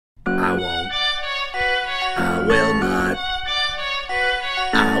I won't. I will not.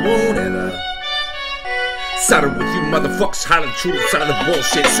 I won't ever. Sided with you motherfuckers, hide the truth inside of the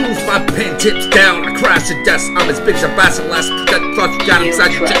bullshit. Soon as my pen tips down, I crash to death. I'm as big as a bastard last that thought you got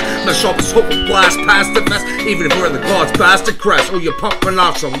inside your chest. My sharpest hope will blast past the vest. Even if we're in the God's bastard crest. Oh, you're pumping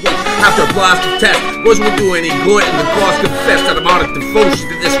off some weight after a blast of test. Wasn't do any good, and the gods confess that I'm out of devotion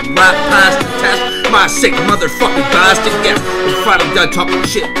to this rap past the test. My sick motherfucking bastard guess. If I'm done talking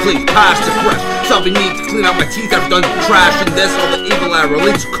shit, please pass the brush. Somebody needs to clean out my teeth after done trash, and this all the evil I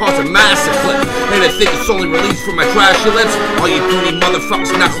release will cause a massive clip. And I think it's only released from my trashy lips. All you puny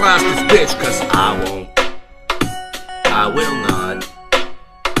motherfuckers not class this bitch, cause I won't. I will not.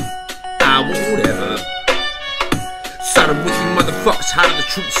 I won't ever. Sided with you motherfuckers, hiding the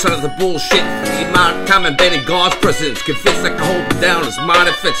truth, son of the bullshit. The amount of time I've been in God's presence, convinced I can hold it down as my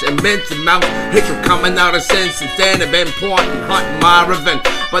defense. Immense amount of hatred coming out of sin. Since then I've been plotting, hunting my revenge.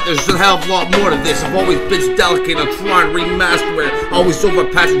 But there's a hell of a lot more to this. I've always been so delicate, I'm trying to remaster it. Always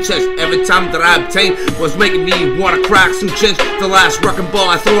overpassing checks. Every time that I obtained was making me wanna crack some chins. The last wrecking ball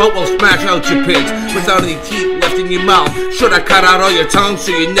I throw out will smash out your pins. Without any teeth left in your mouth, should I cut out all your tongue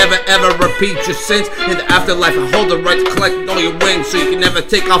so you never ever repeat your sins? In the afterlife I hold the right to collect all your wings, so you can never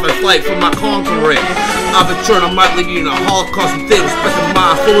take off and flight from my conquering. Of a turn, I might leave you in a holocaust with things, but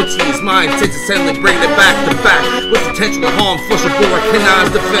my authority is my intent to suddenly bring it back to back. With potential to harm, flush a bullet,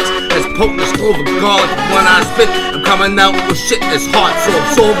 canon's defense. As potent as clove of garlic when I spit, I'm coming out with shit that's hot, so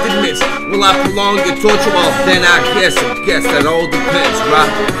absorbed in midst. Will I prolong your torture? Well, then I guess that all depends,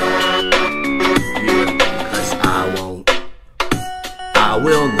 right? Yeah, cause I won't. I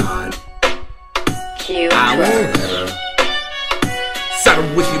will not. I won't ever.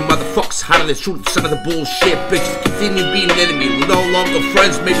 Sided with you motherfuckers, hiding the truth inside of the bullshit. Bitches continue being enemy, we're no longer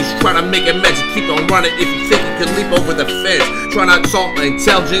friends. Maybe just try to make amends and keep on running if you think you can leap over the fence. Try not to insult my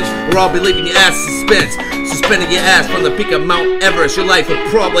intelligence, or I'll be leaving your ass in suspense. Suspending your ass from the peak of Mount Everest. Your life will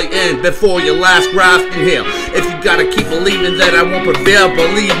probably end before your last grasp inhale. If you gotta keep believing that I won't prevail,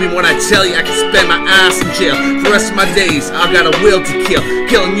 believe me when I tell you I can spend my ass in jail. For the rest of my days, I've got a will to kill.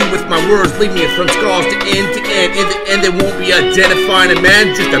 Killing you with my words, leaving you from scars to end to end. In the end, they won't be identifying a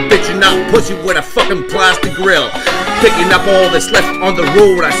man, just a bitchin' out pussy with a fucking plastic grill. Picking up all that's left on the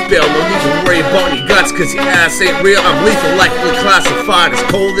road I spill. No need to worry about your guts, cause your ass ain't real. I'm lethal, likely classified as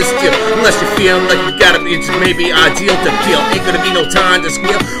cold as steel. Unless you're feeling like you gotta be, it's maybe ideal to feel. Ain't gonna be no time to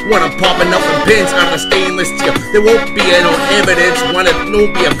squeal when I'm popping up the pins out of the stainless steel. There won't be no evidence when it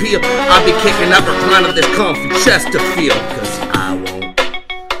won't be appeal. I'll be kicking up reclining this comfy chest to feel. Cause I won't.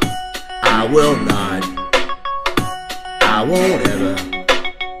 I will not. I won't ever.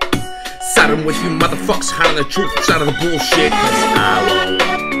 Siding with you motherfuckers, hiding the truth inside of the bullshit. Cause I won't.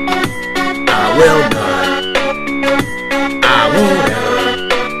 I will not. I won't ever.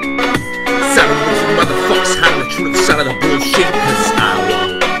 Siding with you motherfuckers, hiding the truth inside of the bullshit. Cause I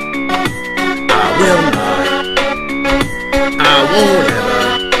won't. I will not. I won't ever.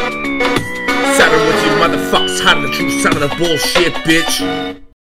 Siding with you motherfuckers, hiding the truth inside of the bullshit, bitch.